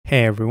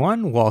Hey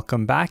everyone,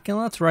 welcome back, and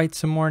let's write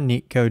some more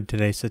Leetcode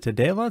today. So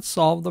today let's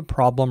solve the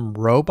problem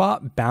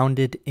robot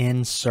bounded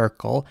in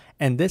circle,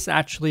 and this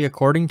actually,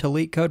 according to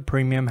Leetcode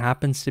Premium,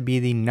 happens to be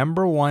the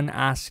 #1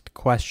 asked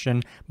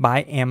question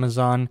by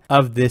Amazon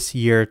of this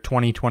year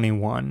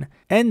 2021.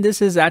 And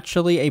this is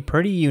actually a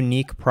pretty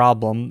unique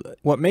problem.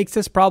 What makes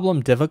this problem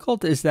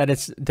difficult is that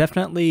it's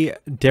definitely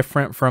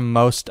different from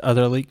most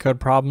other Leetcode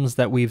problems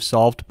that we've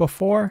solved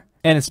before.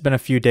 And it's been a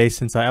few days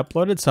since I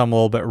uploaded, so I'm a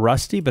little bit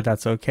rusty, but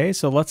that's okay.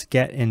 So let's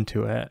get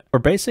into it. We're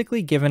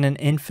basically given an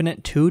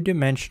infinite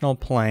two-dimensional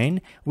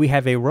plane. We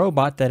have a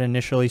robot that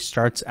initially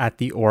starts at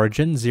the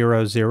origin,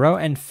 0, 0,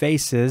 and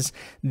faces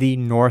the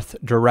north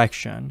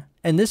direction.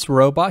 And this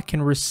robot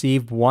can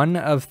receive one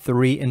of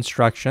 3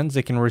 instructions.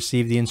 It can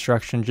receive the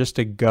instruction just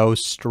to go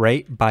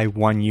straight by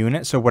 1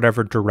 unit. So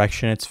whatever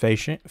direction it's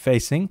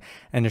facing,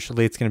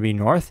 initially it's going to be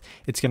north.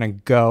 It's going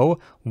to go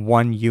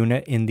 1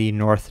 unit in the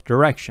north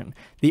direction.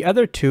 The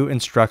other 2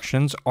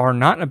 instructions are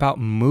not about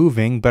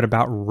moving, but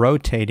about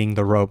rotating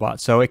the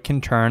robot. So it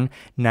can turn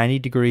 90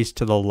 degrees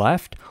to the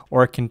left,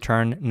 or it can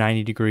turn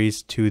 90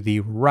 degrees to the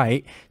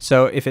right.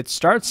 So if it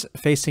starts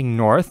facing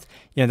north,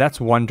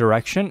 that's one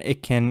direction.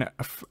 It can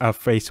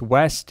face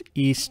west,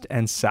 east,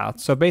 and south.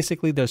 So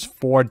basically there's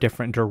 4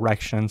 different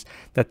directions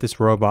that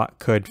this robot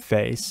could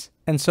face.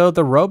 And so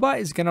the robot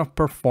is going to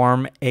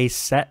perform a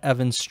set of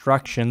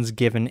instructions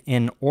given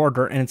in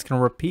order, and it's going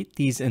to repeat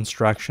these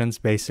instructions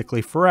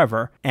basically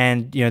forever.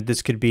 And,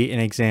 this could be an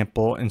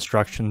example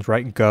instructions,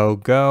 right? Go,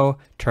 go,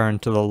 turn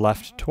to the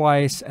left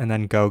twice, and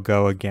then go,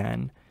 go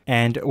again.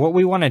 And what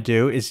we want to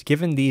do is,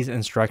 given these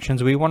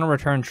instructions, we want to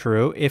return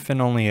true if and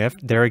only if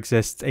there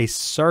exists a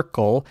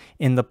circle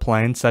in the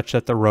plane such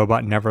that the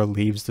robot never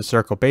leaves the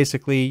circle.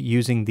 Basically,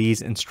 using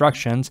these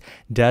instructions,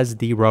 does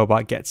the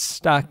robot get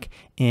stuck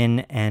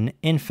in an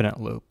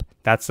infinite loop?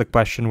 That's the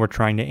question we're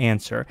trying to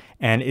answer.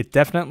 And it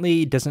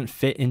definitely doesn't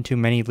fit into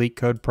many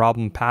Leetcode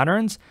problem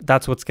patterns.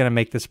 That's what's going to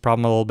make this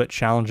problem a little bit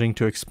challenging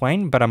to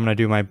explain, but I'm going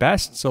to do my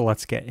best, so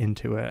let's get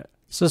into it.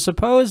 So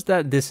suppose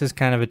that this is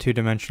kind of a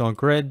two-dimensional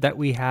grid that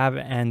we have,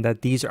 and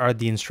that these are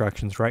the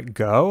instructions, right?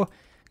 Go,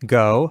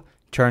 go,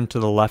 turn to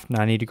the left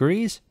 90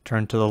 degrees,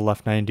 turn to the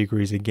left 90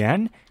 degrees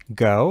again,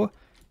 go,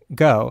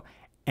 go.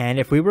 And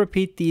if we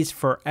repeat these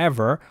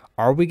forever,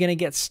 are we going to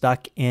get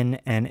stuck in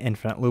an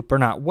infinite loop or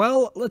not?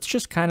 Well, let's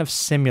just kind of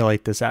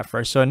simulate this at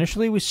first. So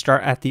initially we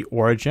start at the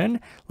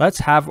origin. Let's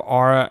have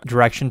our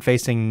direction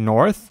facing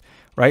north,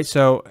 right?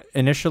 So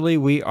initially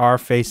we are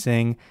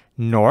facing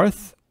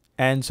north.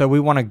 And so we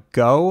want to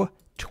go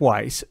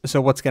twice. So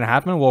what's going to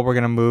happen? Well, we're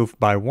going to move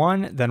by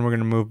 1, then we're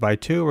going to move by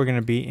 2. We're going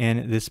to be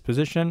in this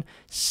position,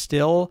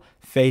 still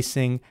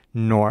facing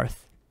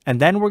north. And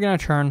then we're going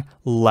to turn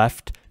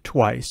left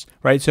twice,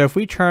 right? So if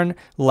we turn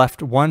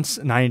left once,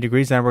 90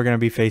 degrees, then we're going to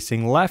be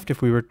facing left.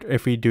 If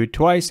we do it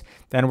twice,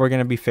 then we're going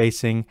to be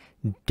facing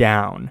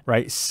down,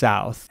 right?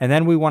 South. And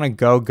then we want to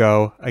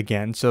go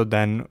again. So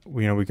then,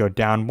 we go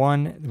down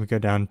 1, we go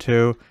down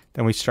 2,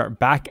 then we start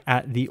back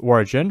at the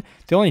origin.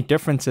 The only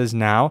difference is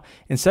now,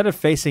 instead of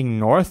facing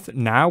north,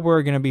 now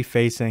we're going to be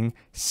facing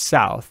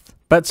south.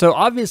 But so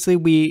obviously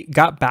we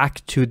got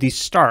back to the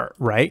start,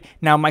 right?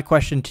 Now my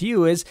question to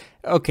you is,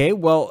 okay,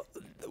 well,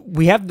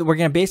 we're going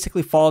to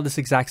basically follow this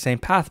exact same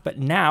path, but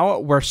now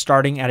we're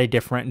starting at a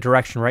different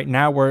direction, right?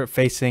 Now we're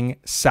facing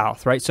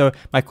south, right? So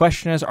my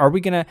question is, are we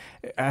going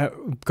to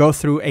go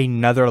through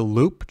another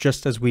loop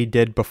just as we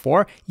did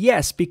before?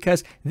 Yes,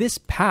 because this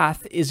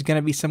path is going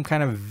to be some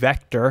kind of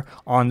vector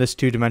on this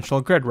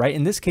two-dimensional grid, right?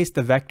 In this case,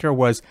 the vector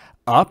was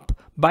up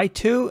by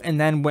 2 and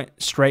then went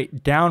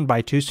straight down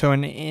by 2. So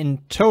in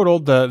total,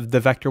 the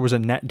vector was a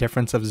net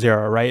difference of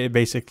 0, right? It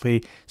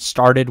basically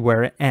started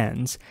where it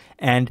ends.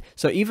 And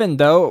so even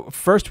though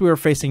first we were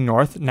facing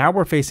north, now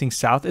we're facing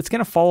south, it's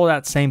going to follow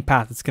that same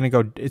path. It's going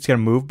to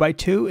move by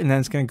 2, and then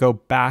it's going to go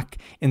back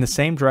in the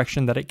same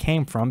direction that it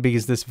came from,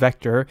 because this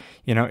vector,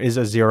 is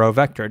a 0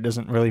 vector. It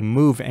doesn't really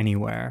move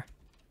anywhere.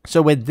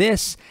 So with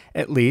this,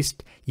 at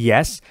least,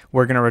 yes,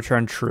 we're going to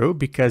return true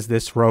because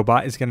this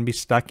robot is going to be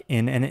stuck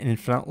in an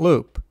infinite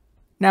loop.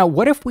 Now,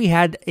 what if we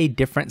had a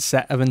different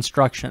set of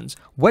instructions?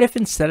 What if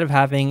instead of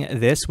having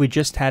this, we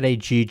just had a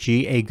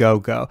GG, a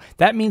go-go?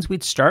 That means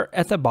we'd start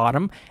at the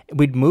bottom,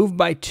 we'd move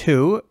by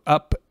 2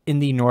 up in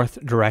the north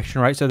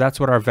direction, right? So that's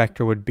what our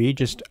vector would be,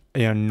 just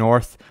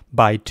north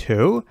by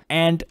 2.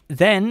 And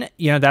then,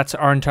 that's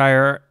our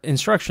entire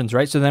instructions,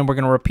 right? So then we're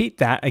going to repeat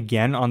that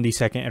again on the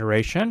second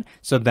iteration.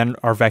 So then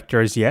our vector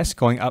is, yes,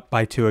 going up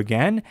by 2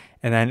 again,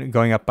 and then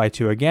going up by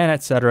 2 again,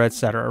 etc.,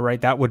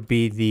 right? That would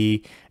be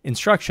the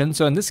instruction.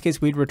 So in this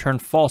case, we'd return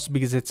false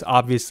because it's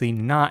obviously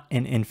not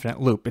an infinite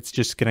loop. It's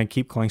just going to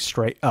keep going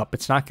straight up.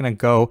 It's not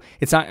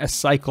a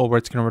cycle where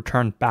it's going to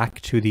return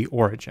back to the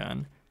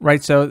origin.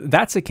 Right, so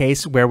that's a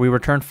case where we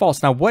return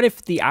false. Now, what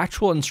if the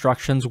actual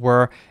instructions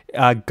were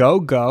go,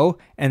 go,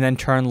 and then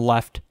turn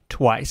left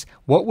twice?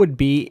 What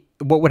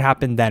would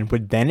happen then?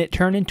 Would then it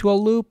turn into a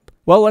loop?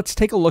 Well, let's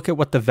take a look at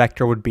what the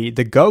vector would be.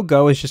 The go,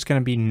 go is just going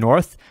to be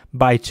north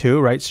by 2,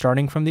 right?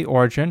 Starting from the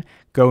origin,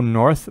 go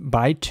north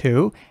by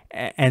 2.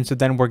 And so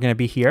then we're going to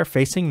be here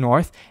facing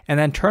north and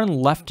then turn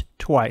left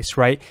twice,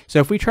 right? So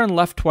if we turn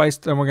left twice,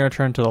 then we're going to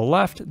turn to the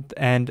left.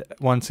 And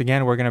once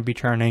again, we're going to be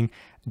turning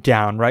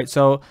down, right?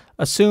 So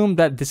assume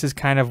that this is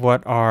kind of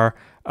what our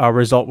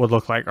result would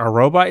look like. Our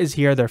robot is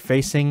here, they're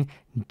facing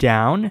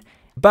down,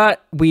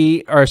 but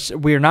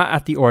we're not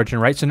at the origin,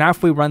 right? So now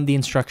if we run the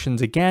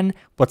instructions again,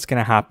 what's going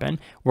to happen?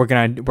 We're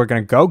going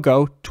to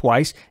go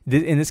twice.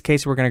 In this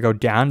case, we're going to go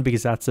down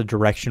because that's the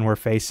direction we're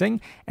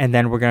facing, and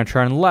then we're going to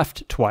turn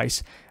left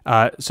twice.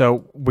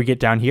 So we get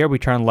down here, we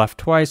turn left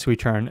twice, we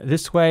turn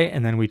this way,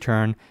 and then we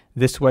turn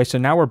this way. So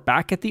now we're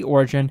back at the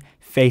origin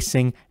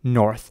facing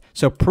north.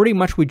 So pretty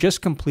much we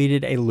just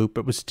completed a loop.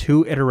 It was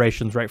 2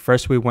 iterations, right?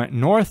 First we went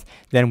north,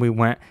 then we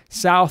went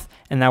south,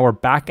 and now we're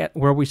back at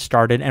where we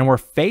started and we're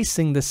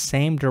facing the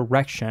same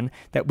direction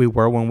that we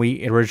were when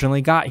we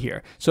originally got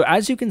here. So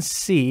as you can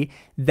see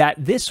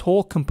that this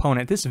whole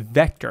component, this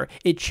vector,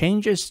 it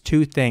changes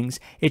 2 things.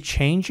 It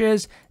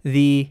changes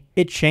the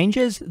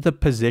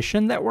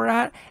position that we're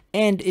at,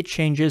 and it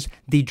changes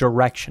the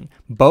direction.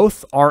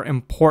 Both are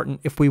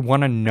important if we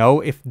want to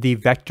know if the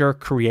vector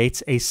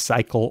creates a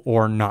cycle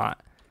or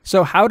not.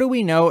 So how do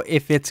we know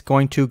if it's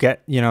going to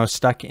get,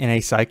 stuck in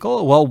a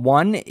cycle? Well,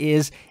 one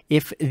is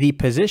if the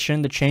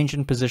position, the change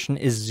in position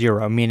is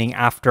 0, meaning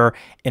after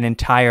an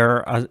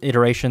entire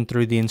iteration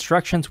through the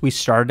instructions, we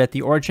started at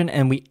the origin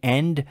and we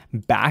end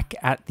back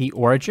at the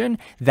origin.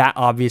 That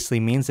obviously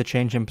means the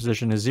change in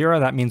position is 0.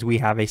 That means we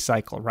have a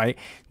cycle, right?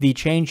 The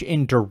change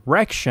in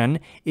direction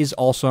is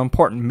also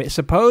important.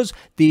 Suppose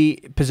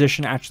the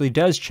position actually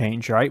does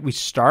change, right?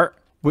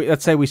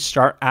 Let's say we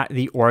start at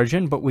the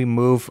origin, but we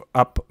move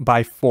up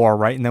by 4,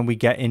 right? And then we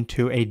get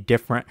into a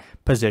different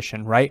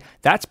position, right?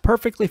 That's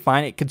perfectly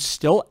fine. It could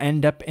still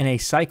end up in a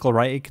cycle,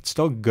 right? It could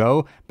still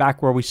go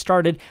back where we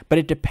started, but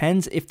it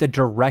depends if the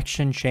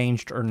direction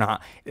changed or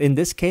not. In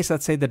this case,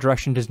 let's say the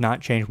direction does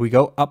not change. We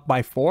go up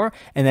by 4,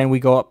 and then we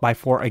go up by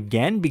 4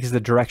 again because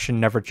the direction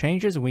never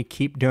changes, and we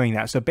keep doing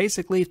that. So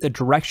basically, if the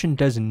direction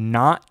does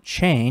not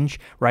change,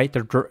 right?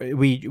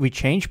 We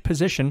change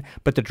position,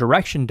 but the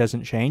direction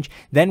doesn't change,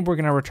 then we're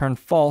going to return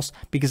false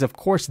because of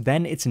course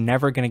then it's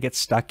never going to get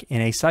stuck in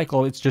a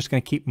cycle. It's just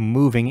going to keep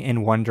moving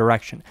in one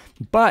direction.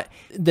 But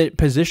the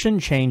position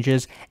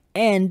changes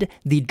and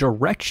the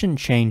direction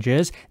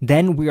changes,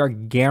 then we are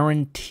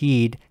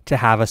guaranteed to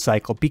have a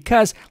cycle.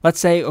 Because let's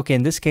say, okay,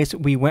 in this case,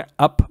 we went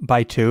up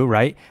by 2,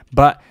 right?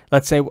 But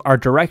let's say our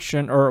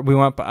direction, or we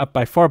went up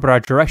by 4, but our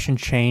direction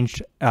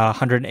changed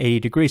 180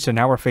 degrees. So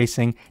now we're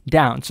facing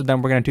down. So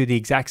then we're going to do the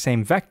exact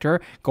same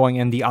vector going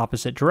in the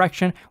opposite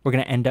direction. We're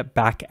going to end up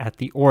back at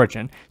the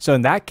origin. So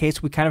in that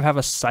case, we kind of have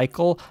a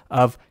cycle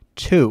of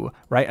 2,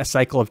 right? A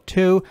cycle of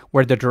 2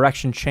 where the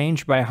direction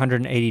changed by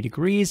 180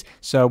 degrees.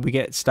 So we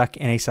get stuck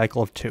in a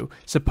cycle of 2.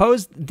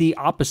 Suppose the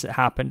opposite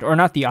happened, or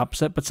not the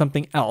opposite, but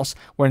something else,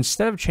 where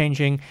instead of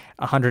changing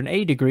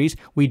 180 degrees,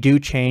 we do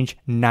change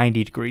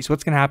 90 degrees.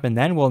 What's going to happen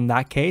then? Well, in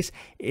that case,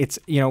 it's,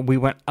 we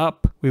went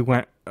up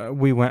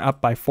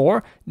by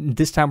 4.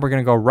 This time we're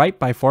going to go right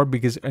by 4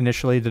 because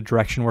initially the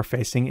direction we're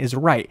facing is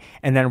right.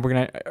 And then we're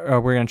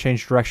going to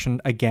change direction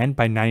again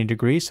by 90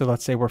 degrees. So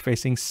let's say we're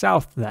facing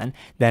south then.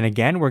 Then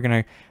again, we're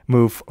going to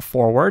move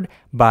forward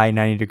by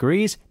 90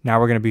 degrees. Now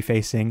we're going to be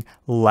facing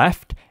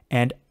left.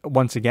 And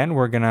once again,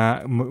 we're going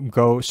to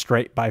go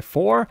straight by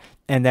 4,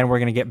 and then we're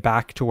going to get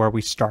back to where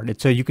we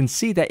started. So you can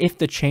see that if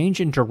the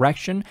change in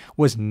direction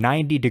was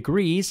 90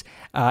 degrees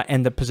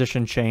and the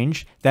position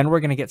changed, then we're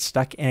going to get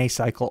stuck in a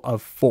cycle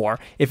of 4.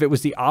 If it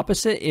was the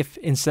opposite, if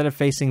instead of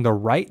facing the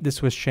right,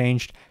 this was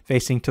changed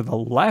facing to the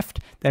left,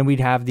 then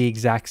we'd have the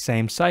exact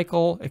same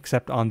cycle,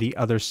 except on the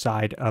other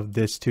side of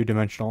this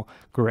 2-dimensional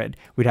grid.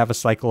 We'd have a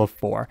cycle of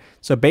 4.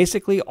 So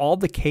basically, all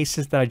the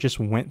cases that I just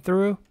went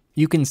through,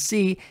 you can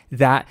see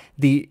that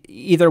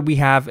either we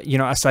have,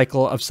 a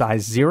cycle of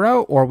size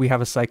 0, or we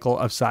have a cycle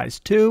of size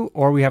 2,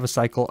 or we have a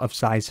cycle of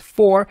size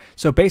 4.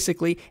 So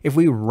basically, if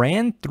we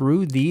ran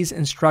through these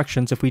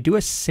instructions, if we do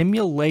a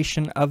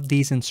simulation of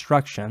these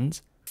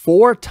instructions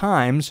 4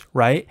 times,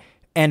 right,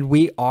 and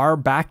we are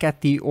back at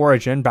the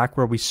origin, back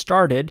where we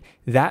started,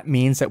 that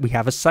means that we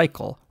have a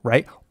cycle,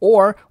 right?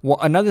 Or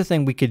another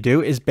thing we could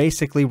do is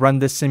basically run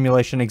this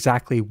simulation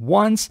exactly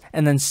once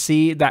and then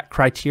see that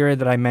criteria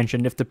that I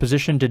mentioned. If the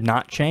position did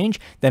not change,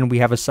 then we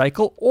have a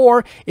cycle.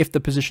 Or if the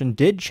position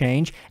did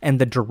change and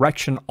the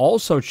direction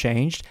also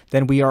changed,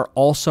 then we are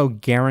also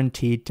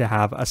guaranteed to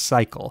have a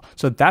cycle.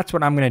 So that's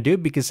what I'm going to do,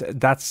 because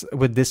that's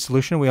with this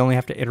solution, we only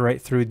have to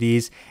iterate through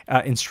these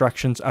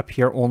instructions up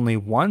here only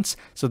once.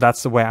 So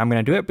that's the way I'm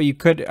going to do it. But you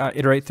could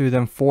iterate through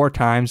them 4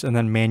 times and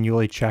then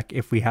manually check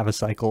if we have a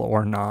cycle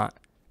or not.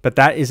 But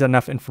that is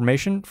enough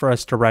information for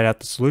us to write out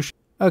the solution.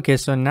 Okay,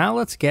 so now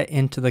let's get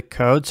into the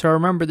code. So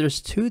remember,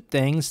 there's two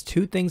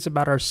things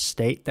about our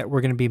state that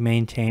we're going to be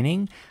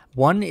maintaining.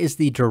 One is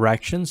the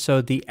direction,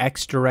 so the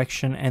x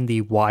direction and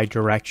the y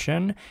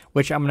direction,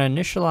 which I'm going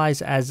to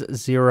initialize as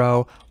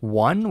 0,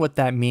 1. What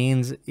that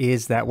means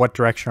is that what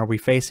direction are we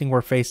facing?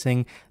 We're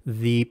facing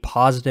the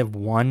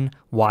 +1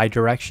 y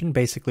direction.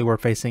 Basically, we're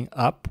facing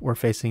up, we're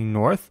facing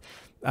north.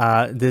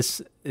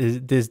 This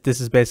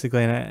is basically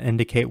going to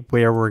indicate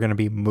where we're going to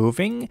be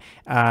moving,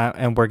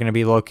 and we're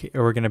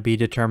going to be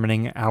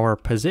determining our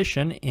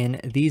position in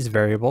these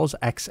variables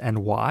x and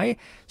y.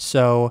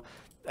 So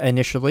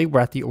initially we're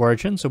at the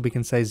origin, so we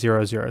can say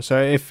 0, 0.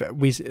 So if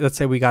let's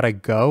say we got a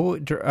go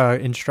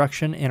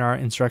instruction in our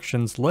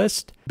instructions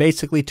list,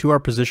 basically to our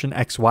position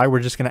x, y, we're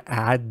just going to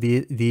add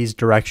these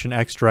direction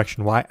x,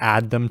 direction y,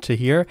 add them to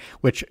here,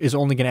 which is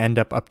only going to end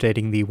up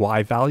updating the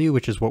y value,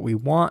 which is what we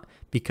want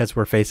because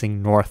we're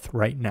facing north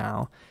right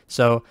now.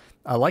 So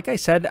like I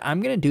said,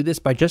 I'm going to do this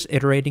by just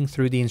iterating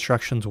through the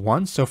instructions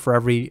once. So for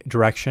every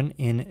direction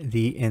in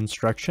the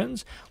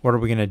instructions, what are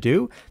we going to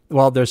do?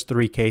 Well, there's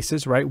 3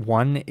 cases, right?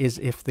 One is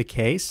if the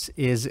case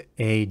is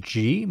a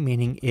G,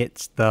 meaning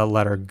it's the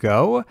letter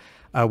go.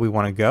 We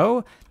want to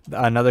go.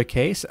 Another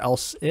case,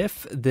 else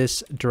if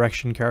this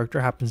direction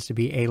character happens to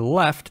be a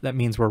left, that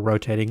means we're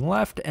rotating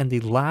left. And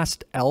the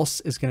last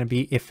else is going to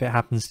be if it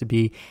happens to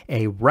be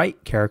a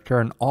right character,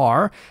 an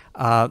R.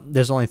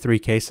 There's only 3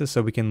 cases,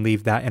 so we can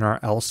leave that in our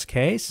else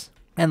case.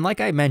 And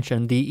like I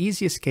mentioned, the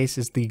easiest case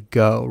is the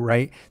go,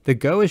 right? The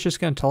go is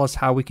just going to tell us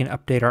how we can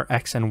update our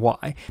x and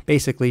y.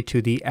 Basically,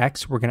 to the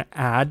x, we're going to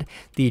add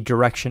the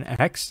direction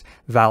x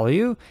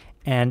value,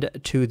 and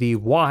to the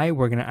y,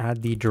 we're going to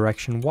add the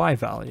direction y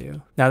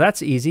value. Now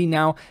that's easy.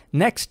 Now,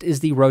 next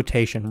is the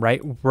rotation,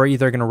 right? We're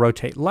either going to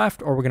rotate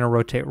left or we're going to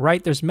rotate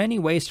right. There's many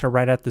ways to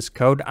write out this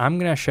code. I'm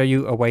going to show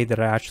you a way that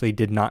I actually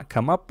did not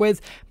come up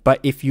with. But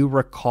if you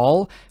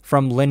recall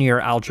from linear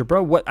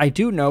algebra, what I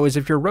do know is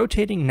if you're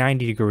rotating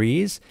 90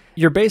 degrees,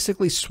 you're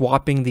basically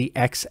swapping the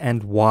x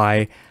and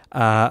y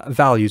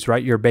values,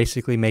 right? You're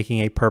basically making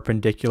a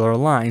perpendicular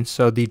line.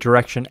 So the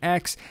direction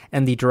x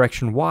and the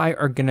direction y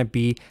are going to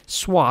be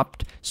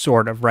swapped,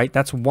 sort of, right?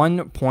 That's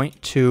one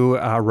point to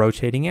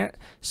rotating it.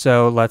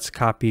 So let's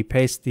copy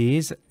paste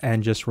these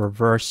and just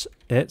reverse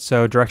it.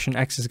 So direction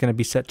x is going to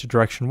be set to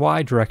direction y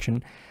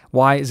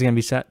is going to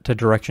be set to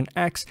direction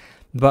x.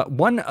 But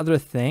one other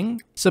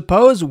thing,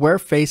 suppose we're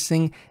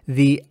facing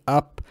the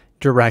up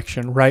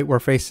direction, right? We're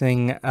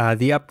facing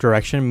the up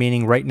direction,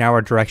 meaning right now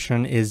our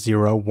direction is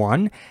 0,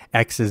 1,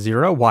 x is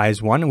 0, y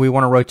is 1, and we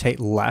want to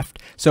rotate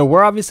left. So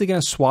we're obviously going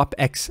to swap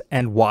x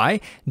and y.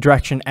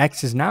 Direction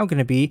x is now going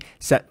to be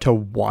set to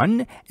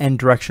 1, and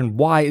direction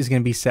y is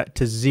going to be set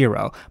to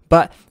 0.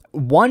 But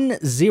 1,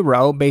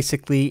 0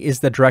 basically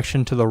is the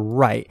direction to the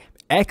right.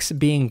 X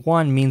being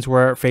 1 means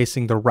we're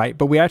facing the right,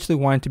 but we actually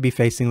want it to be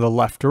facing the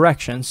left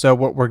direction. So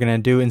what we're going to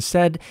do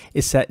instead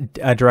is set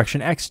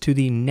direction X to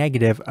the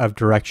negative of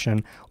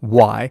direction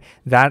Y.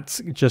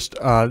 That's just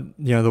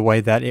the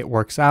way that it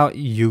works out.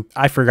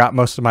 I forgot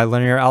most of my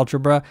linear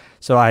algebra,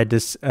 so I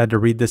just had to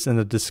read this in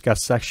the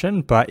discuss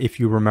section. But if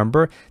you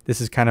remember,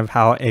 this is kind of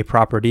how a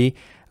property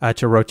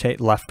to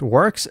rotate left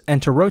works, and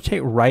to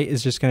rotate right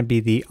is just going to be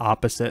the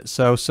opposite.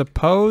 So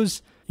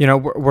suppose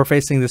we're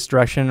facing this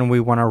direction and we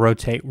want to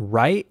rotate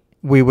right.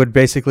 We would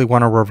basically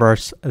want to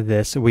reverse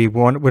this. We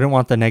wouldn't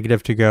want the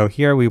negative to go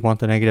here. We want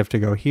the negative to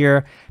go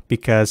here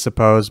because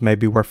suppose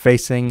maybe we're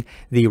facing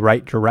the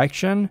right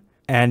direction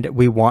and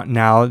we want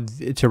now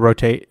to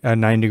rotate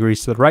 90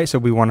 degrees to the right. So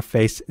we want to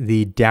face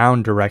the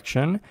down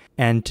direction.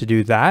 And to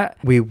do that,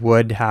 we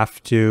would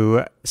have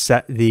to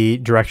set the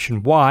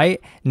direction Y,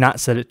 not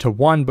set it to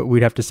 1, but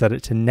we'd have to set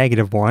it to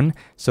 -1.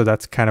 So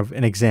that's kind of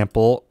an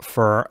example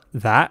for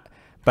that.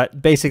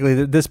 But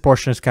basically, this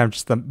portion is kind of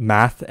just the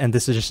math, and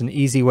this is just an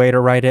easy way to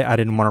write it. I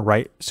didn't want to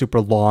write super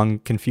long,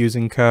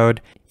 confusing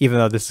code, even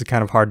though this is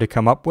kind of hard to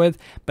come up with.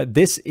 But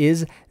this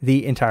is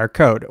the entire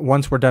code.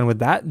 Once we're done with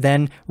that,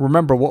 then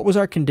remember, what was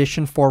our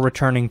condition for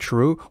returning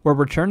true? We're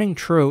returning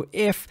true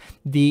if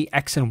the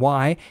x and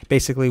y,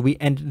 basically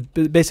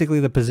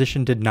the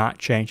position did not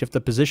change. If the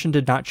position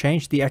did not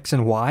change, the x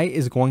and y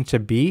is going to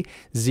be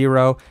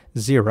 0,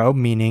 0,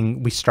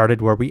 meaning we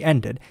started where we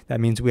ended. That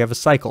means we have a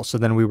cycle, so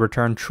then we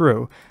return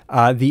true.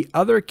 The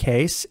other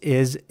case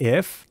is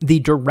if the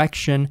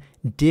direction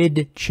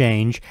did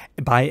change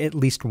by at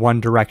least one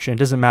direction. It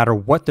doesn't matter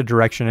what the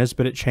direction is,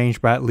 but it changed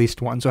by at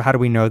least one. So how do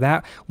we know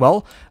that?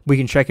 Well, we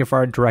can check if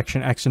our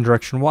direction x and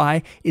direction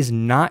y is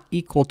not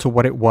equal to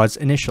what it was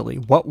initially.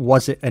 What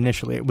was it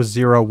initially? It was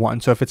 0,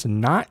 1. So if it's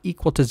not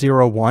equal to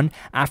 0, 1,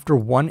 after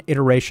one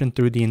iteration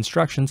through the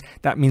instructions,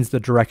 that means the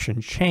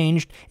direction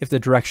changed. If the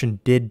direction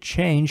did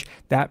change,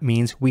 that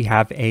means we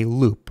have a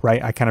loop,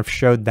 right? I kind of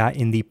showed that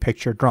in the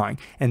picture drawing.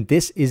 And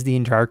this is the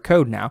entire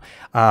code now.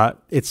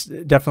 It's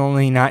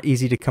definitely not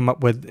easy to come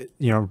up with,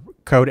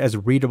 code as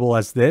readable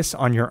as this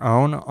on your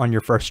own on your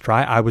first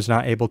try. I was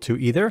not able to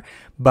either,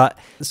 but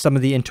some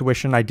of the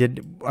intuition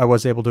I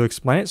was able to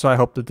explain it. So I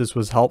hope that this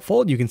was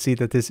helpful. You can see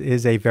that this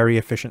is a very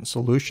efficient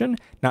solution,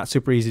 not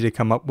super easy to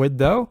come up with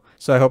though.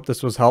 So I hope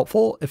this was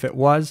helpful. If it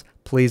was,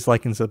 please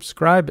like and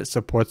subscribe. It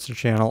supports the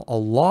channel a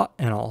lot,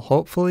 and I'll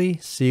hopefully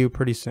see you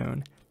pretty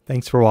soon.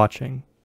 Thanks for watching.